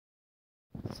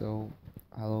So,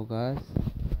 hello guys.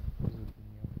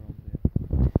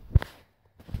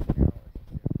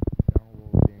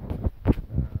 Downloading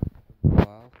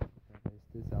mobile. That is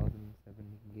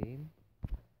 2017 game.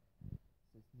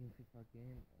 This new FIFA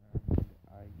game, and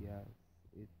I guess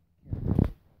it can be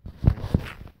possible.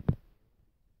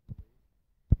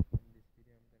 In this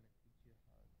video, I'm gonna teach you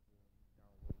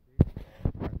how to download it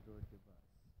on Android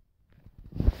device.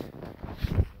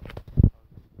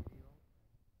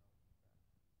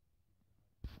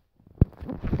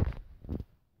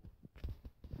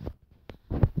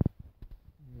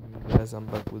 Guys, I'm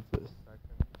back with this.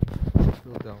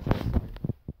 Still downloading.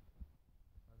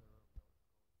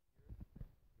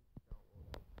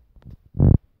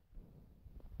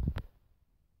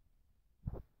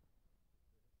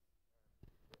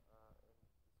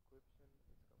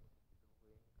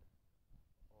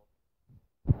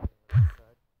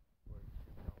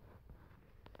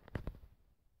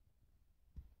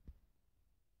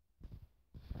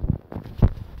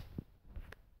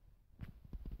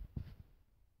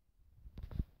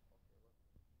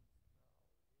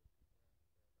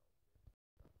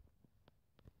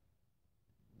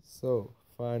 So,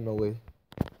 finally.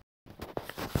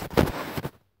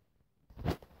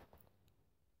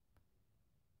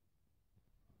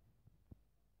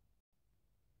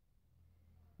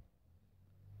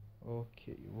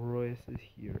 Okay, Royce is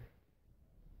here.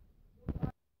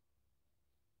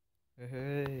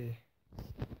 Hey,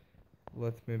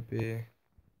 let me be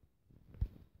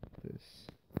this.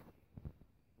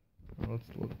 Let's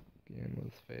log in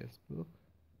with Facebook.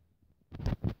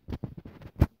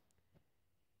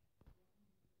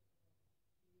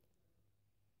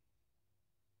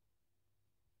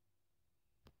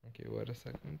 Okay, wait a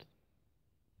second.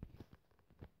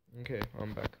 Okay,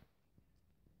 I'm back.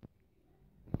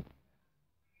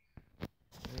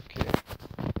 Okay.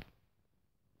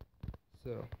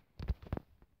 So,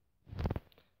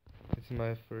 it's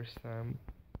my first time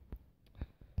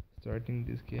starting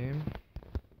this game.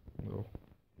 Oh.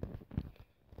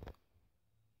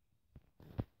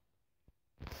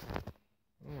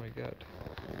 Oh my god.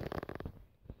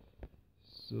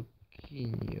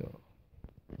 Zucchino.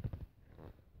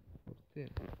 14.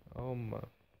 Oh my.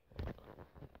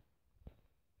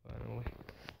 Finally.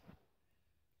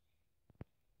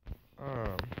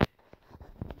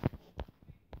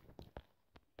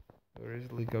 Where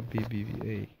is Liga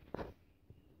BBVA?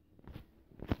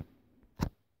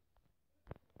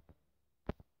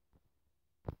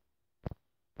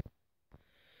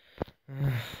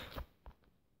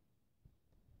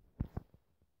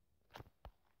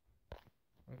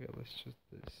 Okay, let's choose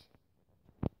this.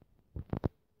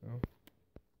 No.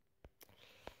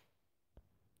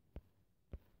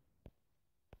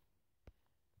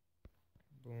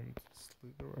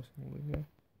 Bundesliga, Russian Liga.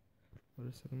 Wait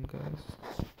a second, guys.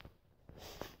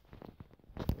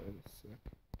 Wait a second.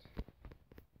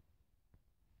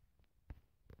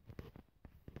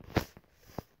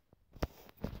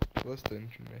 What's the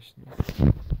international?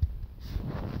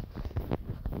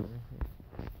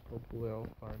 Hopefully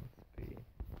I'll find Spain.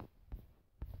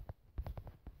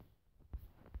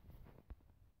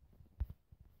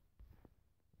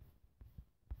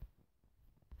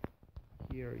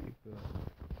 Here you go.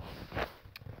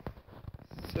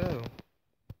 So,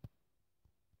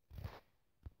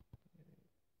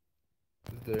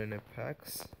 is there any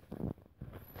packs?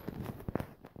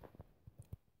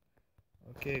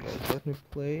 Okay guys, let me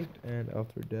play it, and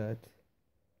after that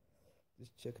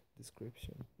just check the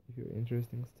description. If you're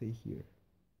interested, stay here.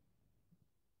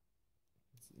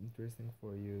 It's interesting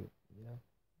for you, yeah.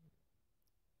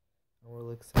 I'm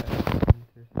really excited.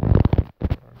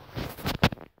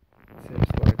 Seems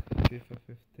like FIFA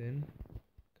 15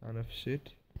 kind of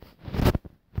shit,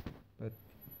 but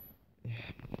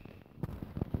yeah,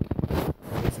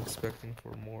 I was expecting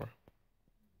for more.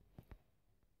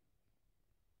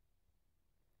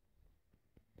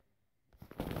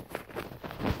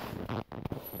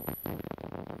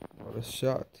 What a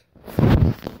shot.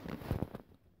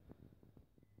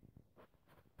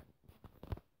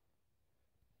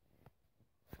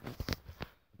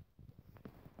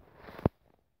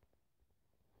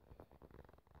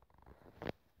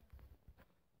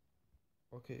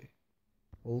 Okay,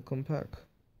 welcome pack.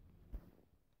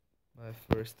 My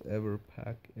first ever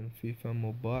pack in FIFA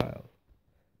Mobile.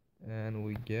 And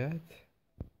we get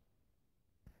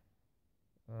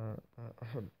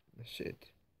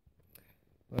shit.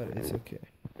 But it's okay.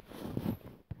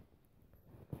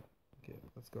 Okay,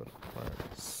 let's go to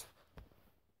plans.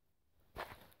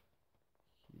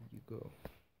 Here you go.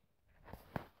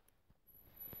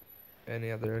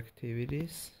 Any other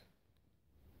activities?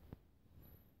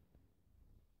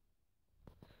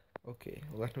 Okay,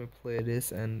 let me play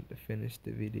this and finish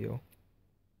the video.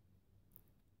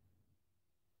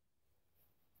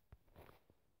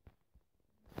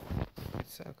 It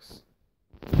sucks.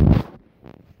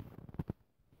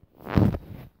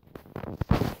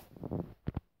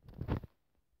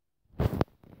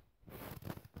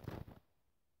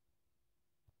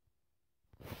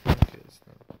 Okay, it's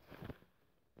done.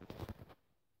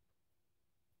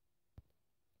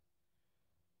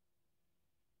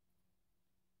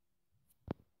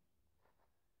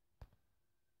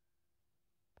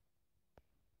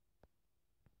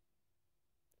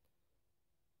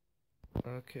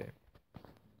 Okay.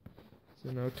 So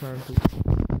now time to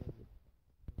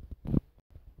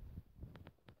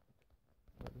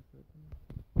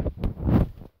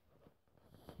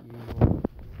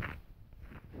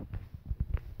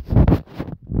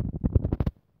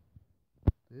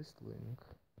this link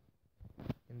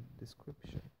in the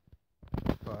description.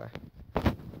 Bye.